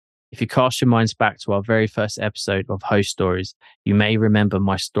If you cast your minds back to our very first episode of Host Stories, you may remember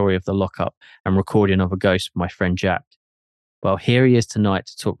my story of the lockup and recording of a ghost with my friend Jack. Well, here he is tonight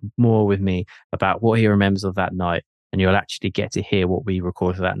to talk more with me about what he remembers of that night, and you'll actually get to hear what we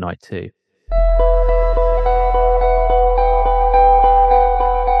recorded that night too.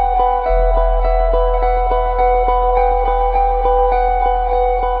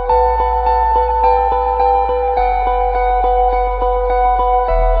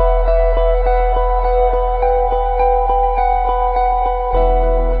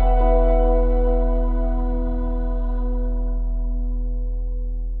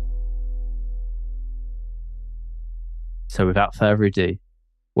 So without further ado,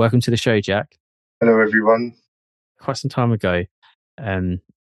 welcome to the show, Jack. Hello, everyone. Quite some time ago that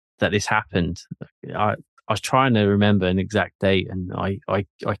this happened. I was trying to remember an exact date, and I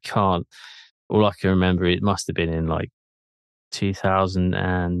can't. All I can remember, it must have been in like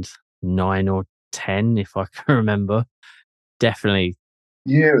 2009 or 10, if I can remember. Definitely.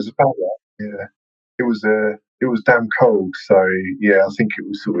 Yeah, it was about that. Yeah, it was damn cold. So yeah, I think it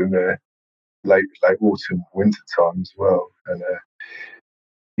was sort of in the late autumn, winter time as well. And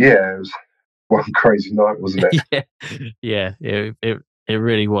yeah, it was one crazy night, wasn't it? yeah. It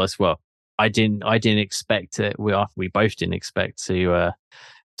really was. Well, I didn't expect it. We both didn't expect to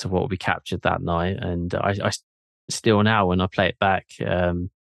what we captured that night, and I still now when I play it back,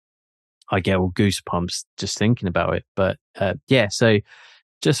 I get all goosebumps just thinking about it. But yeah, so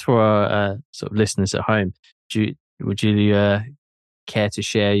just for our sort of listeners at home, would you care to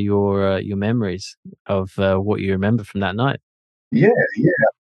share your memories of what you remember from that night? Yeah,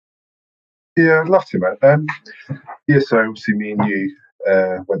 I'd love to, man. Yeah, so obviously me and you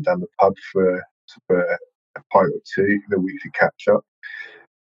went down the pub for a pint or two, the weekly catch up.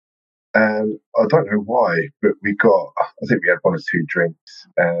 And I don't know why, but I think we had one or two drinks,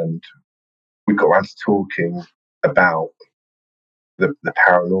 and we got around to talking about the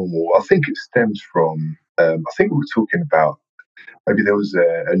paranormal. I think it stems from, I think we were talking about maybe there was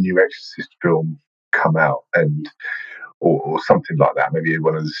a new Exorcist film come out, and or something like that, maybe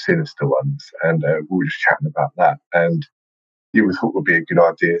one of the sinister ones, and we were just chatting about that, and we thought it would be a good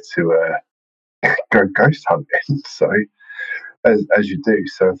idea to go ghost hunting. So as you do,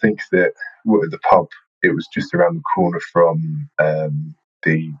 so I think that at the pub, it was just around the corner from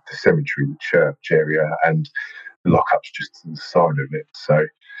the cemetery, the church area, and the lockup's just to the side of it. So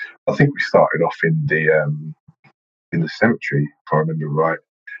I think we started off in the cemetery, if I remember right,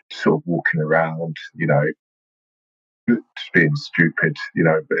 sort of walking around, just being stupid,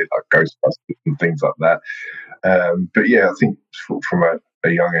 but like Ghostbusters and things like that. But yeah, I think from a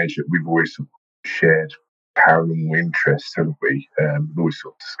young age that we've always sort of shared paranormal interests, haven't we? We've always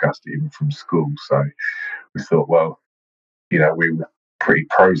sort of discussed it even from school. So we thought, well, we were pretty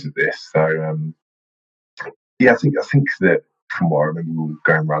pros at this. So yeah, I think that from what I remember, we were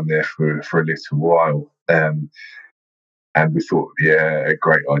going around there for a little while, and we thought, yeah, a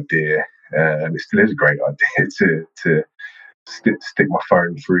great idea. And it still is a great idea to stick my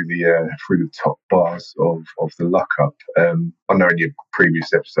phone through the top bars of the lockup. I know in your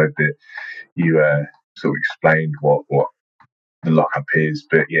previous episode that you sort of explained what the lockup is,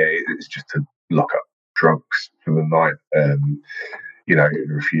 but yeah, it's just to lock up drunks for the night.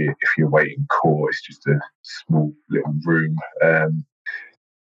 If you're waiting court, it's just a small little room.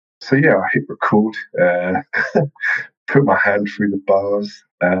 So yeah, I hit record, put my hand through the bars,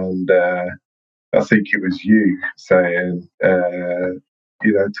 and I think it was you saying,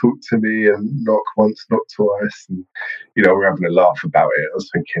 talk to me and knock once, knock twice, and we're having a laugh about it. I was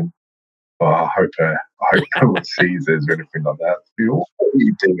thinking, I hope no one sees us or anything like that. What are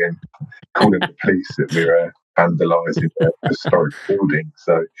you doing? Calling the police that we're vandalising a historic building.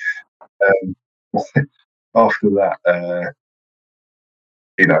 So after that,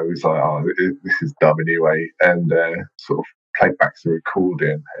 it was like, this is dumb anyway, and sort of played back the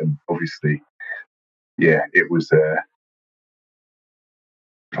recording, and obviously, yeah, it was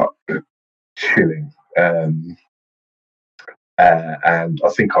chilling. And I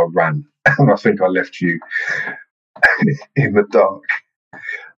think I ran, and I think I left you in the dark.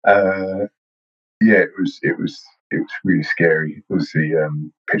 Yeah, it was really scary. It was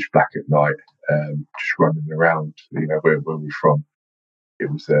pitch black at night, just running around. Where we're from. It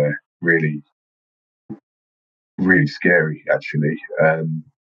was really, really scary, actually.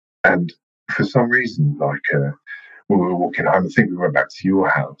 And for some reason, like when we were walking home, I think we went back to your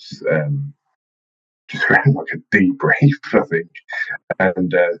house, just around like a debrief, I think.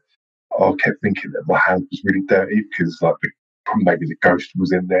 And I kept thinking that my hand was really dirty because like maybe the ghost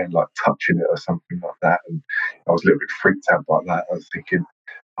was in there, like touching it or something like that. And I was a little bit freaked out by that. I was thinking,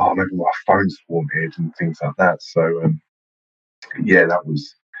 oh, maybe my phone's haunted and things like that. So yeah, that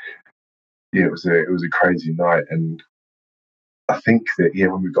was it was a crazy night, and I think that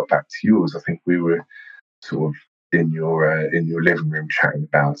when we got back to yours, I think we were sort of in your living room chatting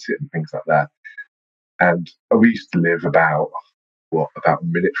about it and things like that. And we used to live about a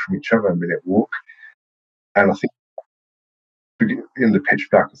minute from each other, a minute walk. And I think in the pitch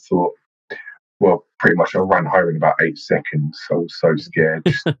black, I thought, well, pretty much I ran home in about 8 seconds. I was so scared,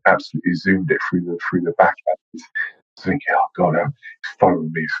 just absolutely zoomed it through the back alleys. Thinking, oh god, it's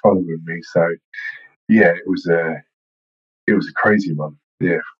following me. So yeah, it was a crazy one.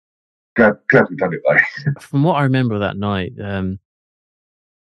 Yeah, glad we done it though. From what I remember that night,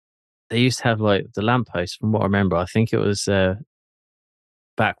 they used to have like the lamppost. From what I remember, I think it was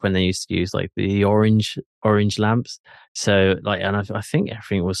back when they used to use like the orange lamps. So like, and I think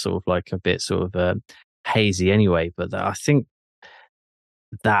everything was sort of like a bit sort of hazy anyway. But I think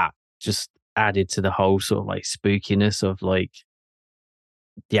that just added to the whole sort of like spookiness of like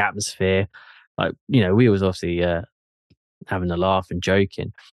the atmosphere. Like, we was obviously having a laugh and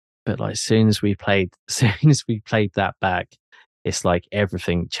joking, but like as soon as we played, as soon as we played that back, it's like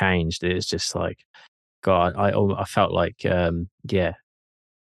everything changed. It's just like, God, I felt like,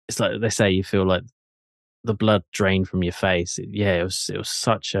 it's like they say you feel like the blood drained from your face. It was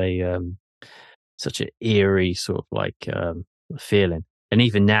such an eerie sort of like feeling. And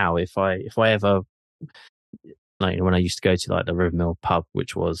even now, if I ever, like when I used to go to like the River Mill pub,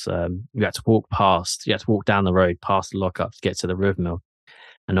 which was you had to walk down the road past the lockup to get to the River Mill,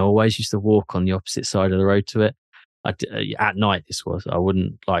 and I always used to walk on the opposite side of the road to it. At night, I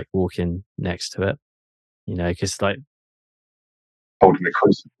wouldn't like walking next to it, because like, Holding the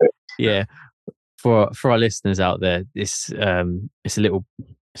crucifix. yeah, for our listeners out there, it's a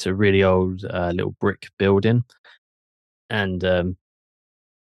really old little brick building, and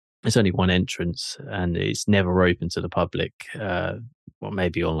there's only one entrance, and it's never open to the public. Well,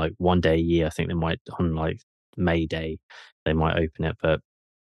 maybe on like one day a year, I think they might, on like May Day, they might open it, but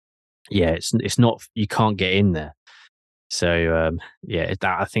yeah, it's not, you can't get in there. So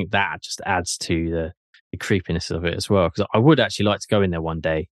I think that just adds to the creepiness of it as well. Because I would actually like to go in there one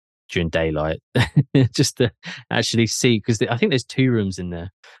day during daylight, just to actually see. Because I think there's 2 rooms in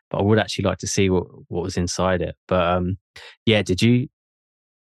there, but I would actually like to see what was inside it. But yeah, did you,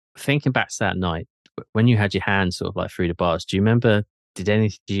 thinking back to that night when you had your hand sort of like through the bars? Do you remember? Do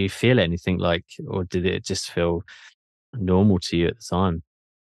you feel anything like, or did it just feel normal to you at the time?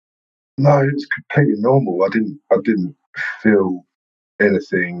 No, it was completely normal. I didn't feel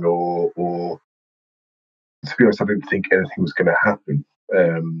anything, or to be honest, I didn't think anything was going to happen.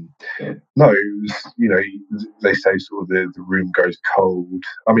 No, it was, they say sort of the room goes cold.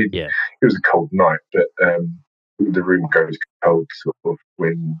 I mean, Yeah, it was a cold night, but the room goes cold sort of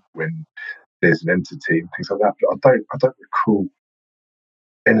when there's an entity and things like that. But I don't recall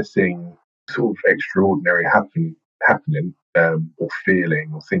anything sort of extraordinary happening, or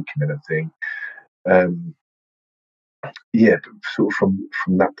feeling or thinking anything. Um, yeah, but sort of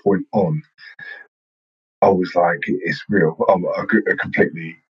from that point on, I was like, it's real. I'm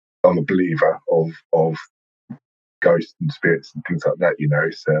a believer of ghosts and spirits and things like that.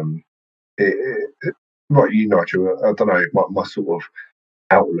 It's like you, Nigel. I don't know. My sort of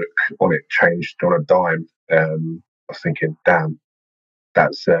outlook on it changed on a dime. I was thinking, damn,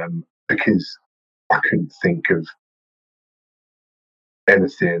 that's because I couldn't think of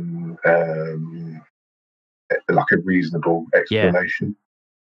anything like a reasonable yeah, explanation.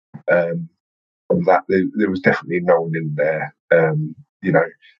 Um, on that, there was definitely no one in there. You know,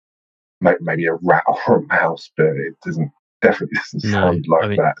 maybe a rat or a mouse, but it definitely doesn't no, sound like I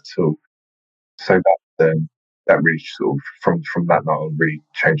mean, that at all. So that really sort of from that night on really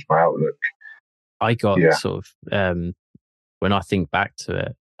changed my outlook. I got Yeah, sort of when I think back to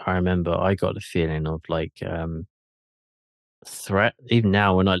it, I remember I got the feeling of like threat. Even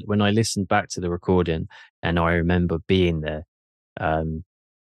now, when I listen back to the recording and I remember being there, um,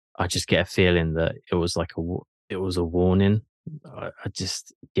 I just get a feeling that it was like it was a warning. I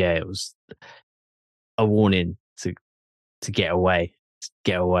just, yeah, it was a warning to get away,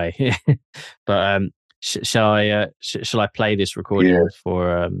 get away. But shall I play this yeah, recording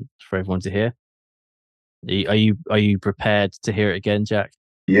for everyone to hear? Are you prepared to hear it again, Jack?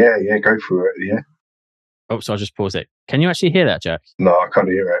 yeah. Go for it. Yeah. Oh, so I'll just pause it. Can you actually hear that, Jack? No, I can't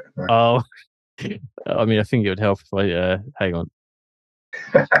hear it. No. Oh, I mean, I think it would help if I hang on,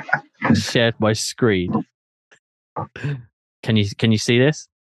 shared my screen. Can you see this?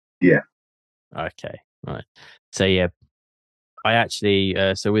 Yeah, Okay, right. So yeah, I actually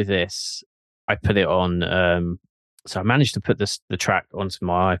so with this, I put it on. So I managed to put the track onto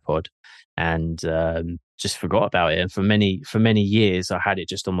my iPod, and just forgot about it. And for many years, I had it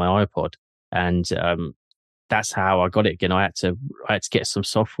just on my iPod, and that's how I got it again. I had to get some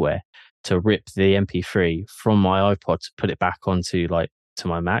software to rip the MP3 from my iPod to put it back onto to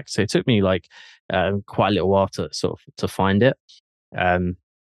my Mac. So it took me quite a little while to sort of to find it. Um,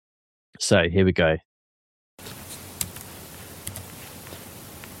 so here we go.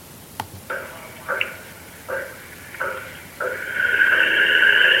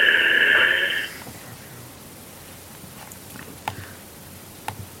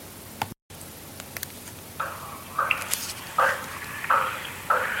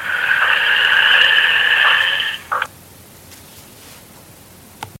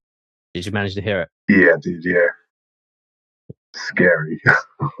 Did you manage to hear Yeah, dude. Yeah, scary.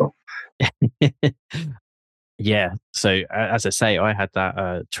 it? Yeah. So as I say, I had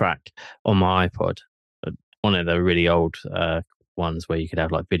that track on my iPod, one of the really old ones where you could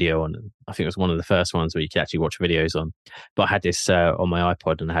have like video on. I think it was one of the first ones where you could actually watch videos on. But I had this on my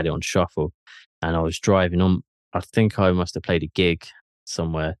iPod and I had it on shuffle, and I was driving on. I think I must have played a gig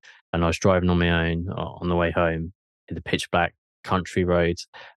somewhere, and I was driving on my own on the way home in the pitch black country roads.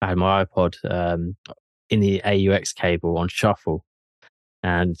 I had my iPod in the AUX cable on shuffle,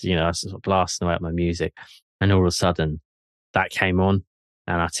 and I was sort of blasting away at my music, and all of a sudden that came on,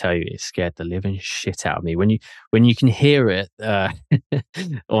 and I tell you, it scared the living shit out of me when you can hear it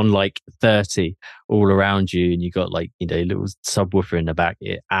on like 30 all around you, and you got a little subwoofer in the back.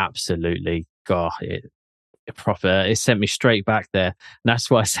 It absolutely, God, it sent me straight back there. And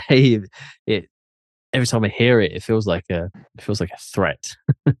that's why I say it every time I hear it, it feels like a threat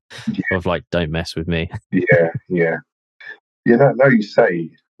of like, don't mess with me. Yeah, yeah. Now you say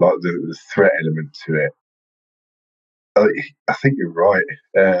like the threat element to it. I, I think you're right.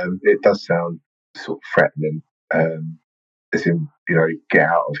 It does sound sort of threatening. As in, get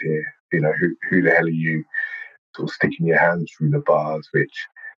out of here. Who the hell are you? Sort of sticking your hands through the bars, which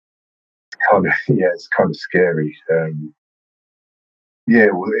kind of yeah, it's kind of scary. Yeah,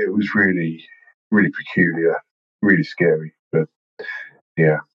 well, it was really, really peculiar, really scary. But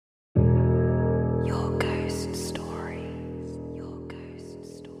yeah, Your ghost story. Your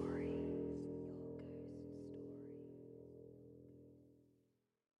ghost story.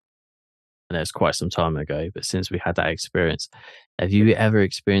 And it was quite some time ago, but since we had that experience, have you ever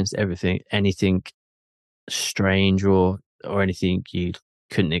experienced anything strange or anything you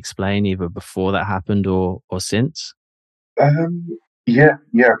couldn't explain either before that happened or since? um, yeah,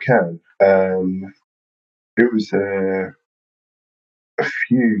 I can. It was a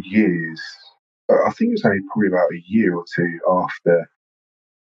few years. I think it was only probably about a year or two after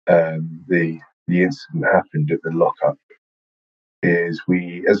the incident happened at the lockup. Is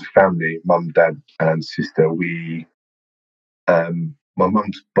we, as a family, mum, dad, and sister, my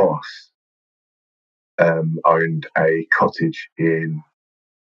mum's boss owned a cottage in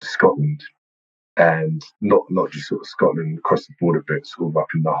Scotland, and not just sort of Scotland across the border, but sort of up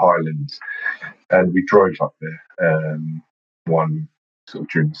in the Highlands. And we drove up there one sort of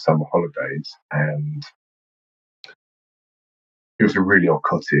during the summer holidays, and it was a really old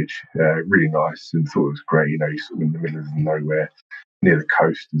cottage, really nice, and thought it was great. You're sort of in the middle of nowhere, near the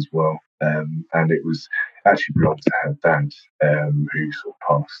coast as well. And it was actually belonged to her dad, who sort of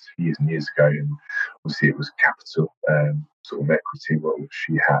passed years and years ago. And obviously, it was capital sort of equity what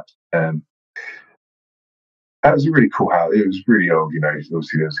she had. That was a really cool house. It was really old.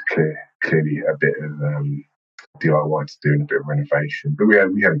 Obviously there was clearly a bit of DIY to do and a bit of renovation, but we had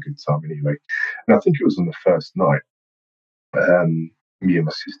a good time anyway. And I think it was on the first night. Me and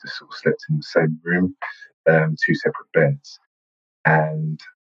my sister sort of slept in the same room, two separate beds, and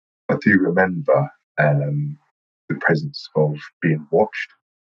I do remember the presence of being watched.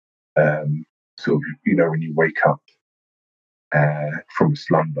 Sort of, when you wake up from a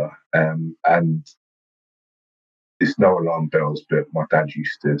slumber, and it's no alarm bells, but my dad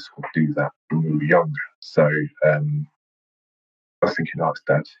used to sort of do that when we were younger. So I was thinking, oh, it's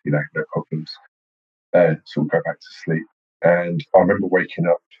dad, no problems. Sort of go back to sleep. And I remember waking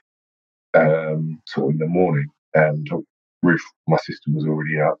up sort of in the morning, and Ruth, my sister, was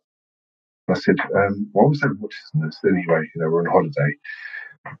already up. I said, why was there watching this? Anyway, we're on holiday.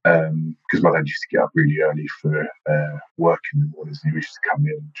 Because my dad used to get up really early for work in the mornings, and he used to come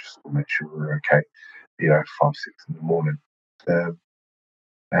in and just sort of make sure we were okay, 5, 6 in the morning. Um,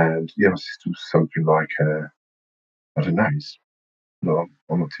 and yeah, my sister was something like, I don't know, no,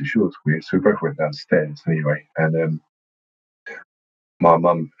 I'm not too sure. It's weird. So we both went downstairs anyway, and my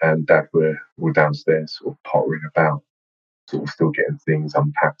mum and dad were downstairs, sort of pottering about, sort of still getting things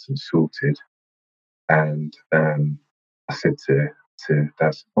unpacked and sorted. And I said to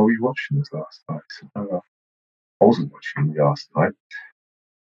Dad, "Oh, were you watching us last night?" He said, "No, I wasn't watching you last night."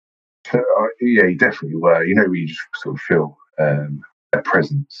 So, yeah, you definitely were. You know, we just sort of feel a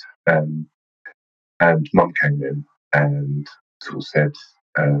presence. And Mum came in and sort of said,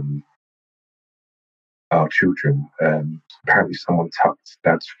 "Our children, apparently someone tucked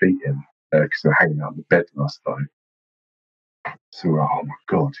Dad's feet in because they were hanging out on the bed last night." So we're like, "Oh my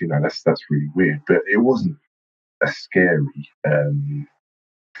God, you know, that's really weird." But it wasn't a scary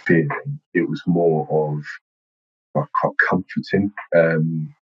feeling. It was more of like quite comforting.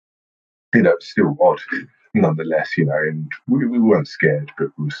 You know, it's still odd nonetheless, you know, and we weren't scared,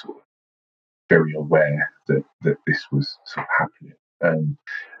 but we were sort of very aware that this was sort of happening.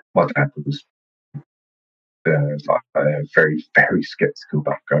 My dad was very, very skeptical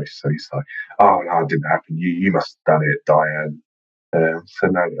about ghosts. So he's like, "Oh no, it didn't happen. You must have done it, Diane." So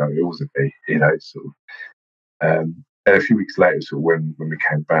no, it wasn't me. You know, sort of. And a few weeks later, sort of when we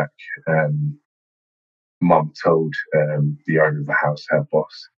came back, Mum told the owner of the house, her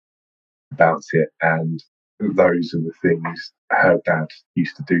boss, about it, and those are the things her dad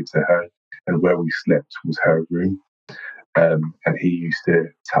used to do to her. And where we slept was her room. And he used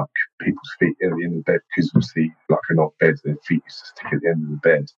to tuck people's feet in the end of the bed because obviously, like an old bed, their feet used to stick at the end of the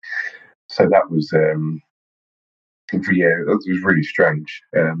bed. So that was, yeah, that was really strange.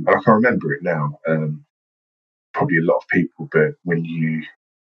 And I can remember it now. Probably a lot of people, but when you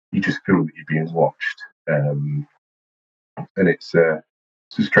just feel that you're being watched, and it's a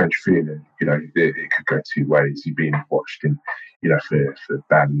strange feeling. You know, it could go two ways. You're being watched, in, you know, for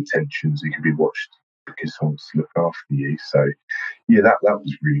bad intentions. You could be watched because someone wants to look after you. So yeah, that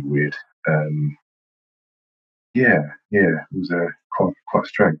was really weird. Yeah, it was quite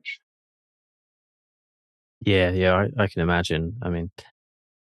strange. Yeah, I can imagine. I mean,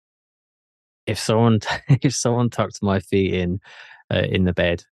 if someone if someone tucked my feet in the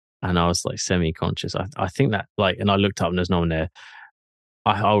bed and I was like semi-conscious, I think that, like, and I looked up and there's no one there,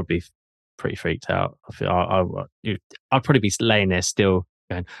 I would be pretty freaked out. I feel I'd probably be laying there still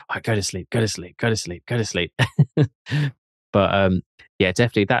going, "All right, go to sleep, go to sleep, go to sleep, go to sleep." But yeah,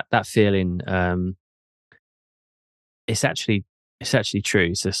 definitely that feeling. It's actually it's actually true.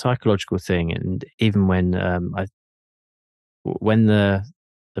 It's a psychological thing, and even when the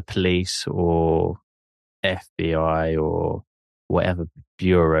police or FBI or whatever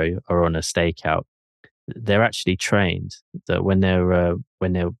bureau are on a stakeout, they're actually trained that when they're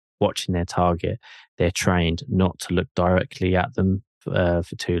watching their target, they're trained not to look directly at them for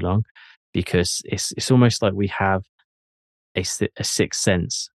too long, because it's almost like we have a sixth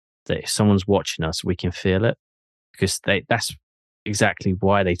sense that if someone's watching us, we can feel it, because that's exactly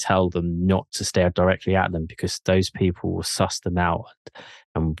why they tell them not to stare directly at them, because those people will suss them out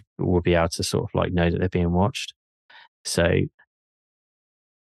and will be able to sort of like know that they're being watched. So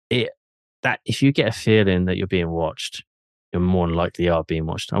it that if you get a feeling that you're being watched, you're more than likely are being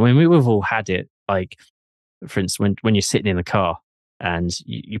watched. I mean, we've all had it. Like, for instance, when you're sitting in the car and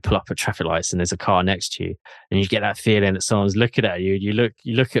you pull up at traffic lights and there's a car next to you, and you get that feeling that someone's looking at you. You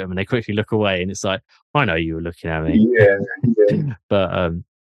look at them and they quickly look away, and it's like, I know you were looking at me. Yeah, But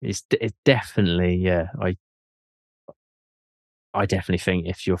it's definitely, yeah. I definitely think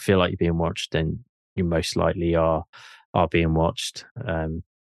if you feel like you're being watched, then you most likely are being watched.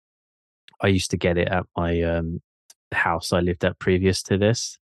 I used to get it at my house I lived at previous to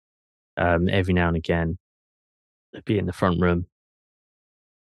this. Every now and again, I'd be in the front room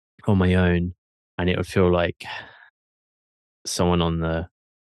on my own, and it would feel like someone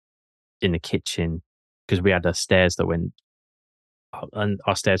in the kitchen, because we had a stairs that went, and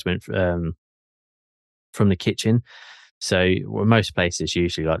our stairs went from the kitchen. So well, most places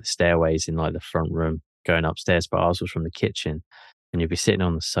usually like the stairways in like the front room going upstairs, but ours was from the kitchen. And you'd be sitting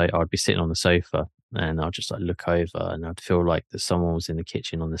on the I'd be sitting on the sofa, and I'd just like look over, and I'd feel like that someone was in the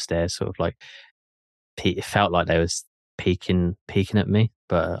kitchen on the stairs, sort of like it felt like they was peeking at me,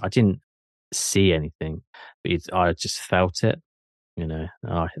 but I didn't see anything. But I just felt it. You know,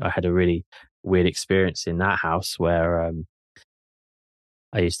 I had a really weird experience in that house where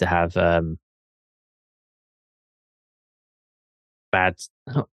I used to have bad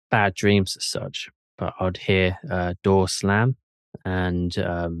not bad dreams as such, but I'd hear a door slam, and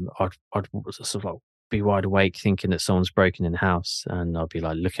I'd sort of like be wide awake thinking that someone's broken in the house, and I'd be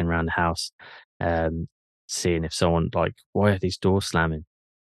like looking around the house, um, seeing if someone, like, why are these doors slamming?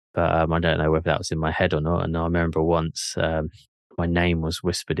 But I don't know whether that was in my head or not. And I remember once my name was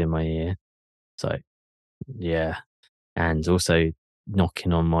whispered in my ear. So yeah, and also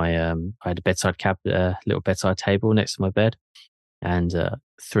knocking on my I had a little bedside table next to my bed, and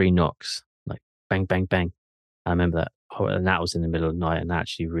three knocks, like bang, bang, bang. I remember that, and that was in the middle of the night, and that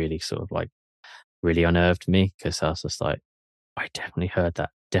actually really sort of like really unnerved me because I was just like, I definitely heard that,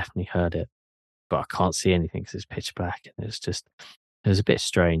 definitely heard it, but I can't see anything because it's pitch black, and it was a bit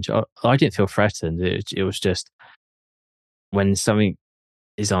strange. I didn't feel threatened. It was just when something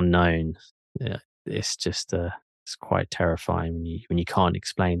is unknown, yeah, it's just it's quite terrifying when you can't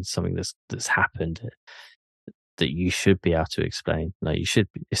explain something that's happened that you should be able to explain. Like you should,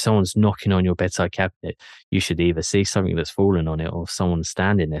 if someone's knocking on your bedside cabinet, you should either see something that's fallen on it or someone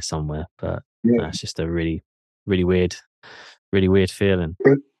standing there somewhere. But that's just a really, really weird feeling.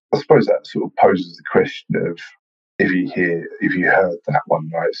 But I suppose that sort of poses the question of if you heard that one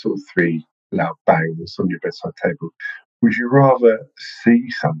night, sort of three loud bangs on your bedside table, would you rather see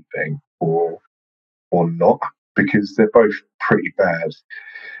something or not? Because they're both pretty bad.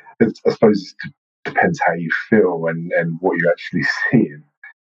 I suppose it depends how you feel and what you're actually seeing.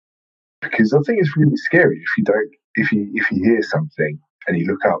 Because I think it's really scary if you hear something and you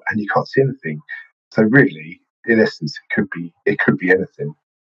look up and you can't see anything. So really, in essence, it could be anything.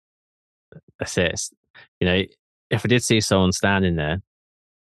 That's it. You know, if I did see someone standing there,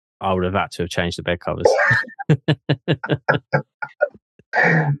 I would have had to have changed the bed covers.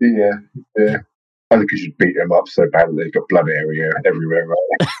 Yeah. Only because you beat them up so badly, they've got blood everywhere,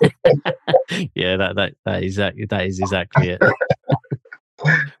 right? Yeah, that is exactly it.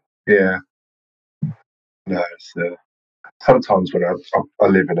 Yeah. No, it's sometimes when I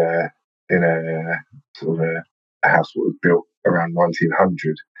live in a sort of a house that was built around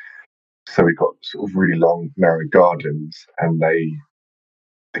 1900, so we got sort of really long, narrow gardens, and the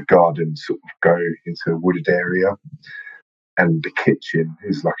gardens sort of go into a wooded area, and the kitchen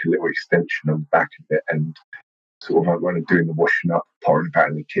is like a little extension on the back of it, and sort of like when I'm doing the washing up, pouring about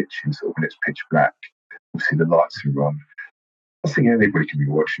in the kitchen, sort of when it's pitch black, obviously the lights are on. I think anybody can be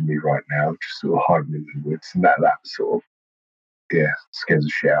watching me right now, just sort of hiding in the woods, and that sort of scares the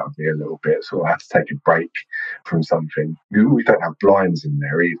shit out of me a little bit. So I have to take a break from something. We don't have blinds in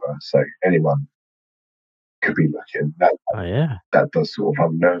there either, so anyone could be looking. That does sort of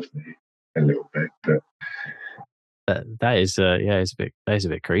unnerve me a little bit, but that is a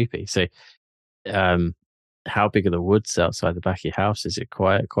bit creepy. So, how big are the woods outside the back of your house? Is it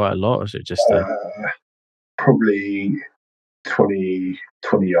quite a lot, or is it just probably 20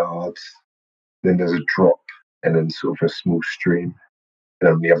 yards? Then there's a drop, and then sort of a small stream. And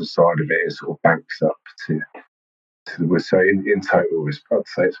on the other side of it, it sort of banks up to the woods. So in total, I'd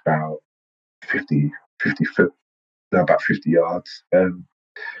say it's about 50 foot, no, about 50 yards.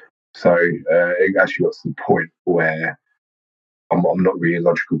 So it actually got to the point where I'm not really a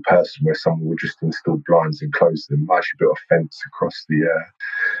logical person where someone would just install blinds and close them. I actually built a fence across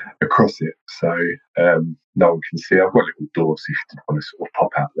it, so no one can see. I've got little doors if you want to sort of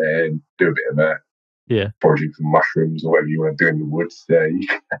pop out there and do a bit of foraging for mushrooms or whatever you want to do in the woods. There you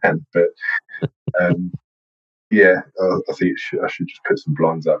can, but I think I should just put some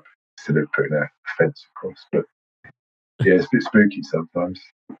blinds up instead of putting a fence across. But yeah, it's a bit spooky sometimes.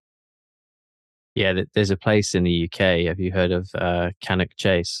 Yeah, there's a place in the UK. Have you heard of Cannock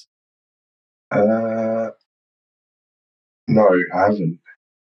Chase? No, I haven't.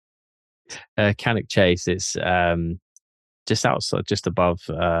 Cannock Chase. It's just outside, just above,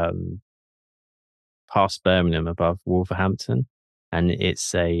 past Birmingham, above Wolverhampton, and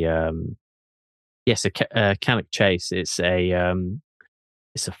it's a Cannock Chase. It's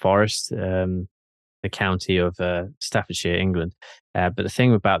a forest, the county of Staffordshire, England. But the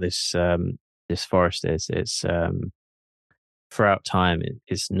thing about this forest is it's throughout time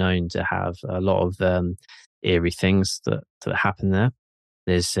it's known to have a lot of eerie things that happen there.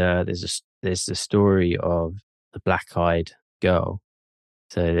 There's the story of the black-eyed girl.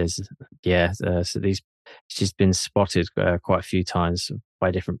 So she's been spotted quite a few times by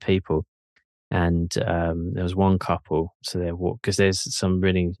different people. And there was one couple, so they walk because there's some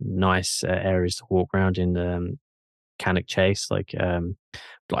really nice areas to walk around in Cannock Chase, like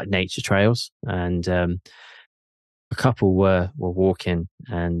nature trails. And a couple were walking,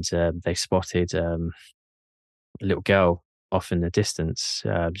 and they spotted a little girl off in the distance,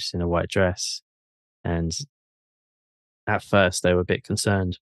 just in a white dress. And at first, they were a bit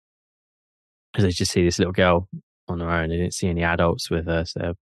concerned because they just see this little girl on her own. They didn't see any adults with her, so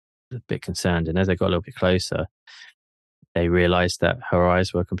they're a bit concerned. And as they got a little bit closer, they realized that her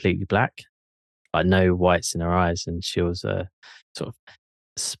eyes were completely black, like no whites in her eyes, and she was sort of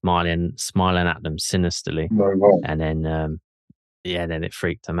smiling at them sinisterly. No way. And then then it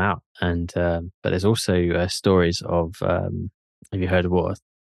freaked them out. And but there's also stories of have you heard of what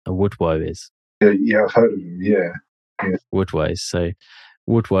a woodwoe is? Yeah, I've heard of them. Yeah. Woodwose. So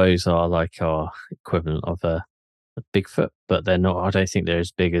Woodwose are like our equivalent of a Bigfoot, but they're not. I don't think they're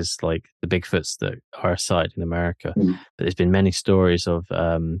as big as like the Bigfoots that are a sight in America. Mm. But there's been many stories of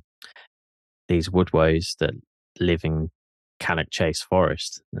these Woodwose that live in Cannock Chase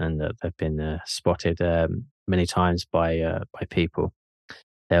Forest, and that they've been spotted many times by people.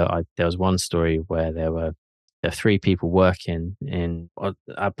 There was one story where there were 3 people working in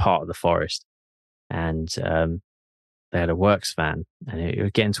a part of the forest, and they had a works van, and it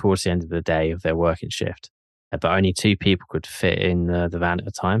was getting towards the end of the day of their working shift, but only 2 people could fit in the van at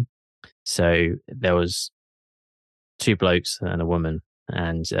a time. So there was 2 blokes and a woman,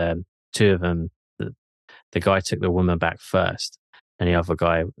 and 2 of them, the guy took the woman back first, and the other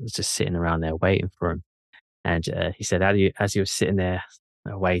guy was just sitting around there waiting for him. And he said, as he was sitting there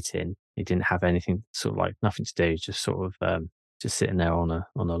waiting, he didn't have anything, sort of like nothing to do, just sort of just sitting there on a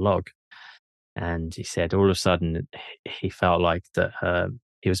log. And he said, all of a sudden, he felt like that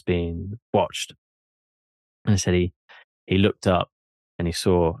he was being watched. And he said he looked up and he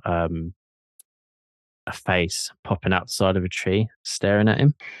saw a face popping out the side of a tree, staring at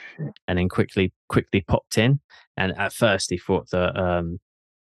him, and then quickly popped in. And at first, he thought that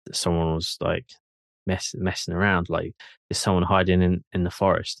someone was like messing around, like there's someone hiding in the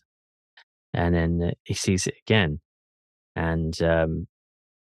forest. And then he sees it again, and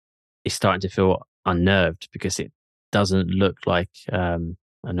he's starting to feel unnerved because it doesn't look like a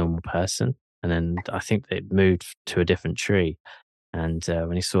normal person. And then I think they moved to a different tree, and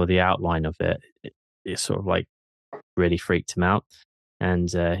when he saw the outline of it, it sort of like really freaked him out. And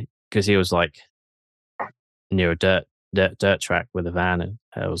because he was like near a dirt track with a van, and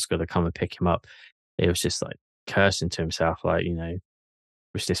I was going to come and pick him up, he was just like cursing to himself, like,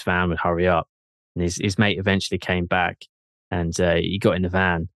 wish this van would hurry up. And his mate eventually came back, and he got in the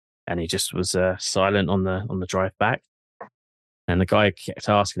van, and he just was silent on the drive back. And the guy kept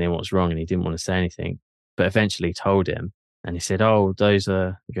asking him what was wrong, and he didn't want to say anything. But eventually he told him, and he said, "Oh, those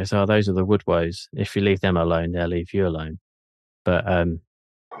are the Woodwose. If you leave them alone, they'll leave you alone." But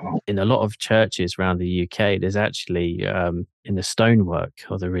in a lot of churches around the UK, there's actually in the stonework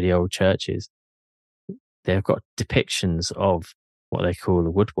of the really old churches, they've got depictions of what they call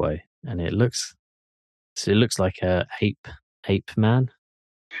a Woodwoe, and it looks like a ape man.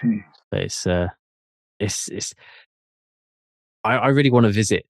 But it's I really want to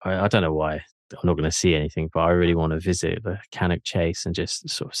visit. I don't know why. I'm not going to see anything, but I really want to visit the Cannock Chase and just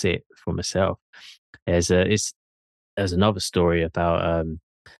sort of see it for myself. There's another story about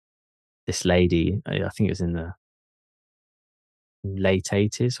this lady. I think it was in the late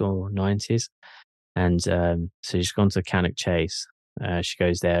 80s or 90s, and so she's gone to Cannock Chase. She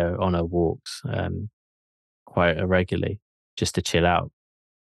goes there on her walks quite regularly just to chill out.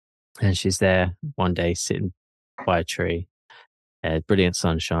 And she's there one day sitting by a tree, brilliant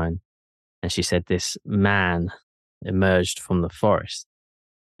sunshine. And she said this man emerged from the forest.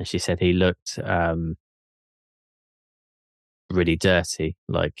 And she said he looked really dirty.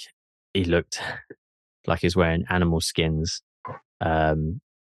 Like he looked like he was wearing animal skins. And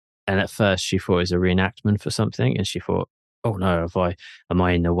at first she thought it was a reenactment for something. And she thought, oh no, am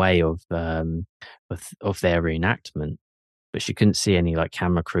I in the way of their reenactment? But she couldn't see any like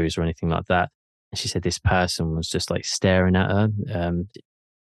camera crews or anything like that. And she said this person was just like staring at her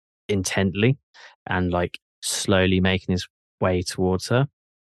intently and like slowly making his way towards her.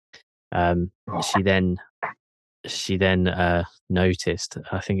 She then noticed,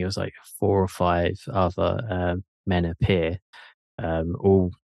 I think it was like 4 or 5 other men appear,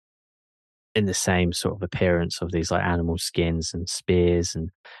 all in the same sort of appearance of these like animal skins and spears,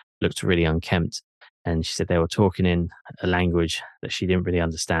 and looked really unkempt. And she said they were talking in a language that she didn't really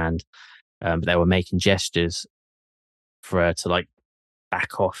understand, but they were making gestures for her to like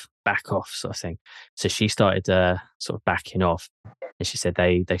back off sort of thing. So she started sort of backing off, and she said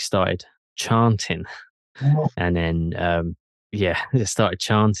they started chanting, and then they started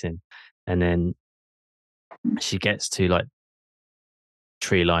chanting, and then she gets to like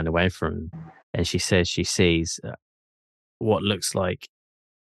tree line away from him, and she says she sees what looks like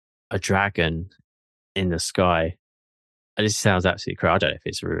a dragon in the sky. And this sounds absolutely crazy. I don't know if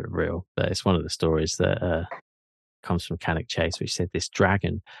it's real, but it's one of the stories that comes from Cannock Chase, which said this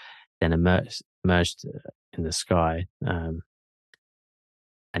dragon then emerged in the sky, and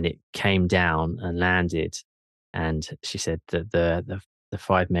it came down and landed. And she said that the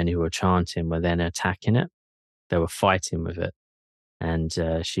 5 men who were chanting were then attacking it. They were fighting with it, and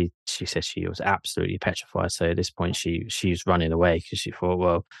she said she was absolutely petrified. So at this point, she was running away because she thought,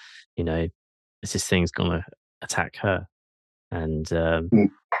 well, this thing's gonna attack her. And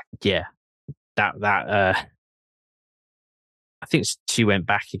yeah, that I think she went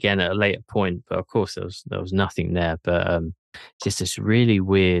back again at a later point, but of course there was nothing there. But just this really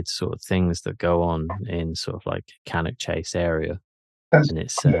weird sort of things that go on in sort of like Cannock Chase area, and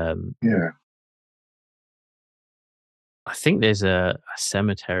it's yeah. I think there's a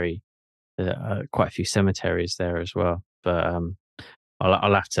cemetery, quite a few cemeteries there as well. But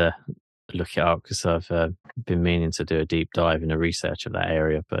I'll have to look it up because I've been meaning to do a deep dive in the research of that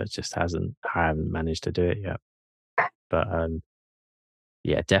area, but it just I haven't managed to do it yet. But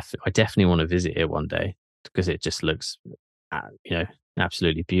yeah, I definitely want to visit it one day because it just looks,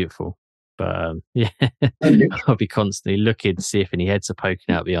 absolutely beautiful. But yeah, I'll be constantly looking to see if any heads are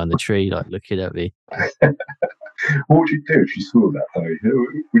poking out behind the tree, like looking at me. What would you do if you saw that, though?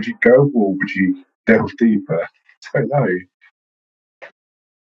 Would you go or would you delve deeper? I don't know.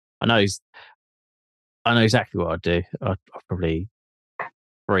 I know exactly what I'd do. I'd probably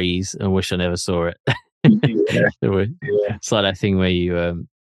freeze and wish I never saw it. Yeah. It's like that thing where you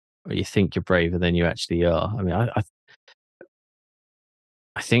think you're braver than you actually are. I mean,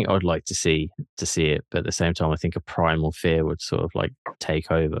 I think I'd like to see it, but at the same time, I think a primal fear would sort of like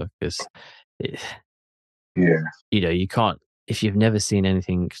take over because, you can't if you've never seen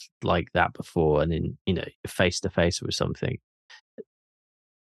anything like that before, and then you're face to face with something.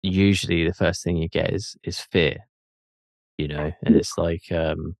 Usually, the first thing you get is fear, and it's like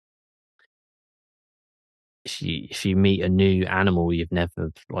if you meet a new animal you've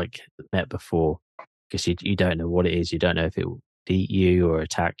never like met before, because you don't know what it is, you don't know if it will eat you or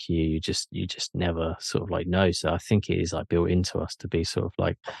attack you. You just never sort of like know. So I think it is like built into us to be sort of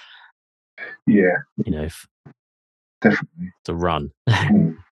like, definitely to run.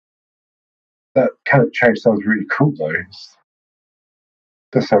 That Cannock Chase sounds really cool, though.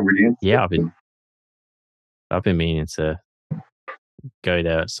 That sounds really interesting. Yeah, I've been meaning to go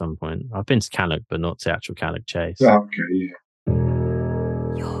there at some point. I've been to Cannock, but not to actual Cannock Chase. Oh, okay, yeah.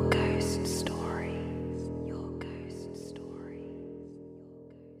 Your ghost stories. Your ghost stories.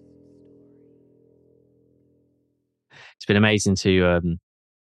 It's been amazing to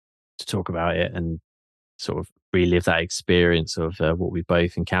talk about it and sort of relive that experience of what we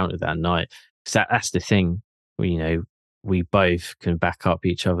both encountered that night. Because that's the thing, we both can back up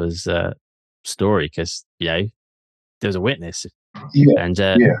each other's story because there's a witness, and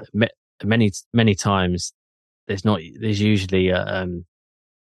many times there's usually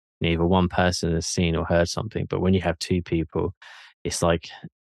either one person has seen or heard something, but when you have two people, it's like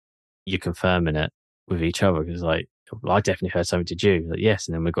you're confirming it with each other because like, well, I definitely heard something. Did you? Like, yes,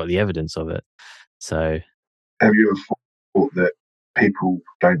 and then we've got the evidence of it. So have you ever thought that people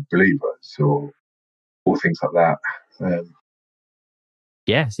don't believe us or things like that?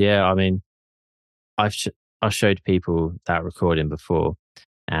 yes, yeah. I mean, I've showed people that recording before,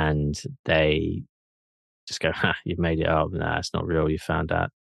 and they just go, "You've made it up. Nah, it's not real. You found that.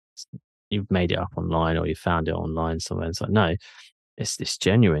 You've made it up online, or you found it online somewhere." It's like, no, it's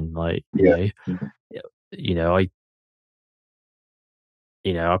genuine. Like, I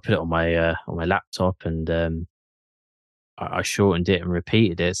put it on my laptop, and I shortened it and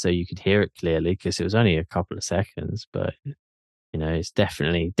repeated it so you could hear it clearly because it was only a couple of seconds, but it's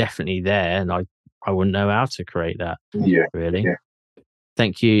definitely there, and I wouldn't know how to create that. Really. Yeah.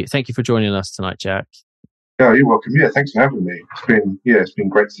 Thank you for joining us tonight, Jack. No, you're welcome. Yeah, thanks for having me. It's been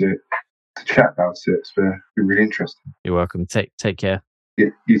great to chat about it. It's been really interesting. You're welcome. Take care. Yeah,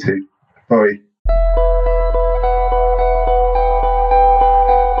 you too. Bye.